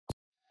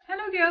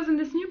Hello girls, in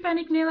this new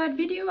panic nail art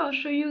video I'll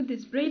show you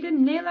this braided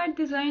nail art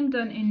design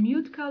done in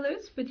nude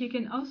colors, but you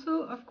can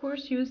also of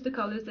course use the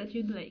colors that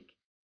you'd like.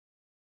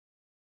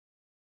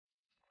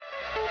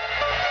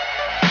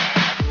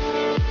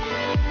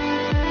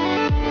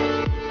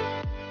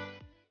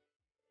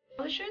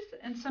 Polishes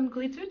and some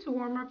glitter to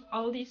warm up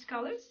all these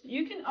colors.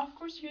 You can of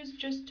course use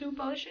just 2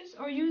 polishes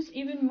or use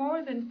even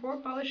more than 4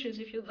 polishes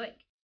if you'd like.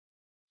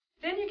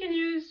 Then you can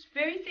use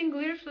very thin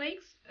glitter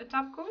flakes, a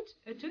top coat,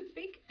 a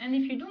toothpick, and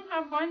if you don't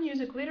have one, use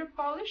a glitter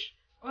polish,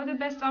 or the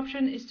best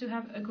option is to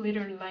have a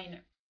glitter liner.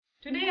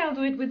 Today I'll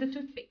do it with a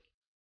toothpick.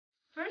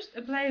 First,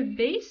 apply a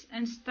base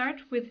and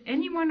start with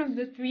any one of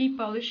the 3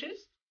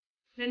 polishes,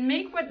 then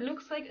make what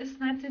looks like a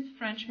slanted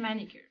French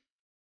manicure.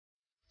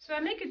 So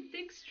I make a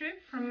thick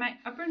strip from my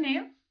upper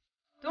nail.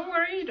 Don't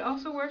worry, it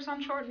also works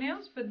on short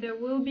nails, but there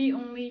will be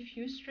only a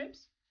few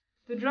strips.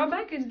 The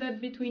drawback is that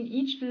between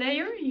each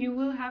layer you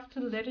will have to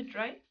let it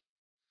dry.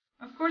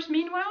 Of course,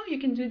 meanwhile you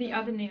can do the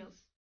other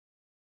nails.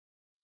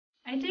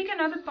 I take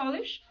another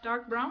polish,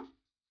 dark brown.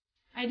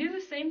 I do the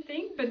same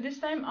thing, but this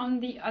time on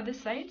the other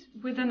side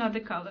with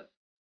another color.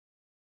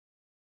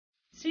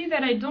 See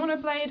that I don't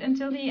apply it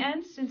until the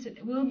end, since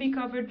it will be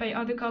covered by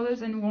other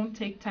colors and won't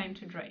take time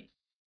to dry.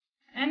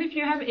 And if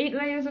you have 8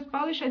 layers of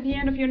polish at the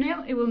end of your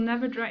nail, it will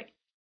never dry.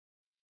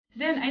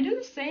 Then I do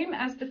the same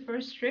as the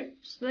first strip,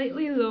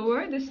 slightly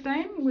lower this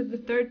time with the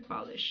 3rd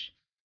polish.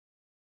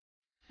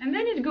 And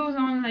then it goes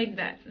on like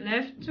that,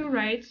 left to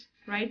right,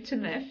 right to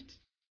left.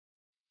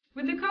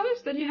 With the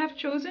colors that you have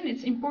chosen,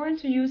 it's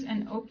important to use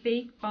an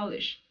opaque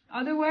polish.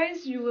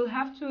 Otherwise, you will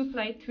have to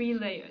apply 3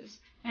 layers,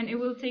 and it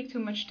will take too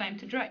much time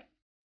to dry.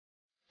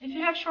 If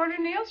you have shorter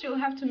nails, you'll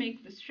have to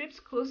make the strips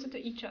closer to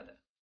each other.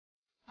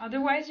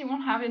 Otherwise, you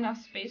won't have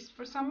enough space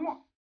for some more.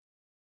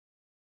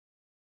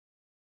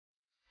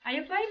 I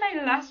apply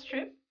my last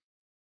strip,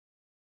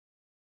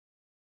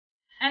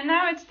 and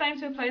now it's time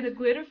to apply the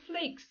glitter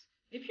flakes.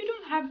 If you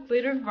don't have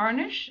glitter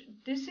varnish,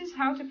 this is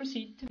how to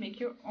proceed to make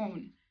your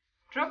own.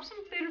 Drop some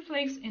glitter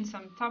flakes in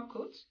some top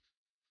coats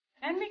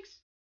and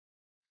mix.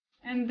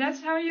 And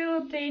that's how you'll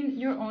obtain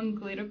your own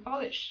glitter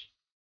polish.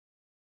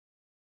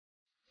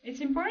 It's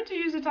important to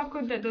use a top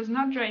coat that does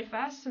not dry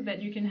fast so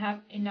that you can have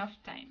enough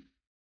time.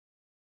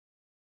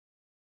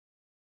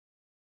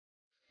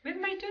 With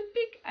my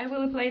toothpick, I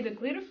will apply the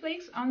glitter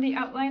flakes on the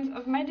outlines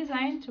of my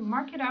design to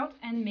mark it out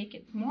and make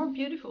it more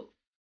beautiful.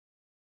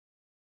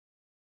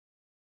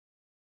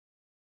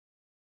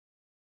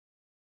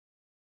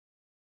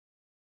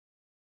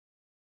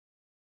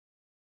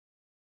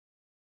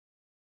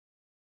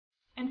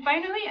 And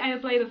finally, I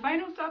apply the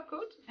final top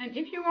coat, and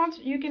if you want,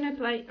 you can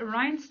apply a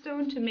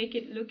rhinestone to make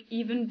it look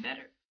even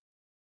better.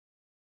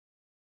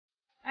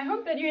 I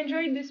hope that you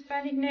enjoyed this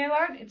panic nail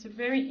art. It's a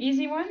very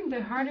easy one.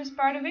 The hardest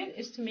part of it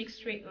is to make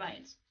straight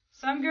lines.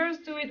 Some girls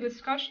do it with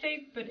Scotch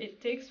tape, but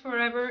it takes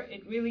forever.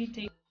 It really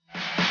takes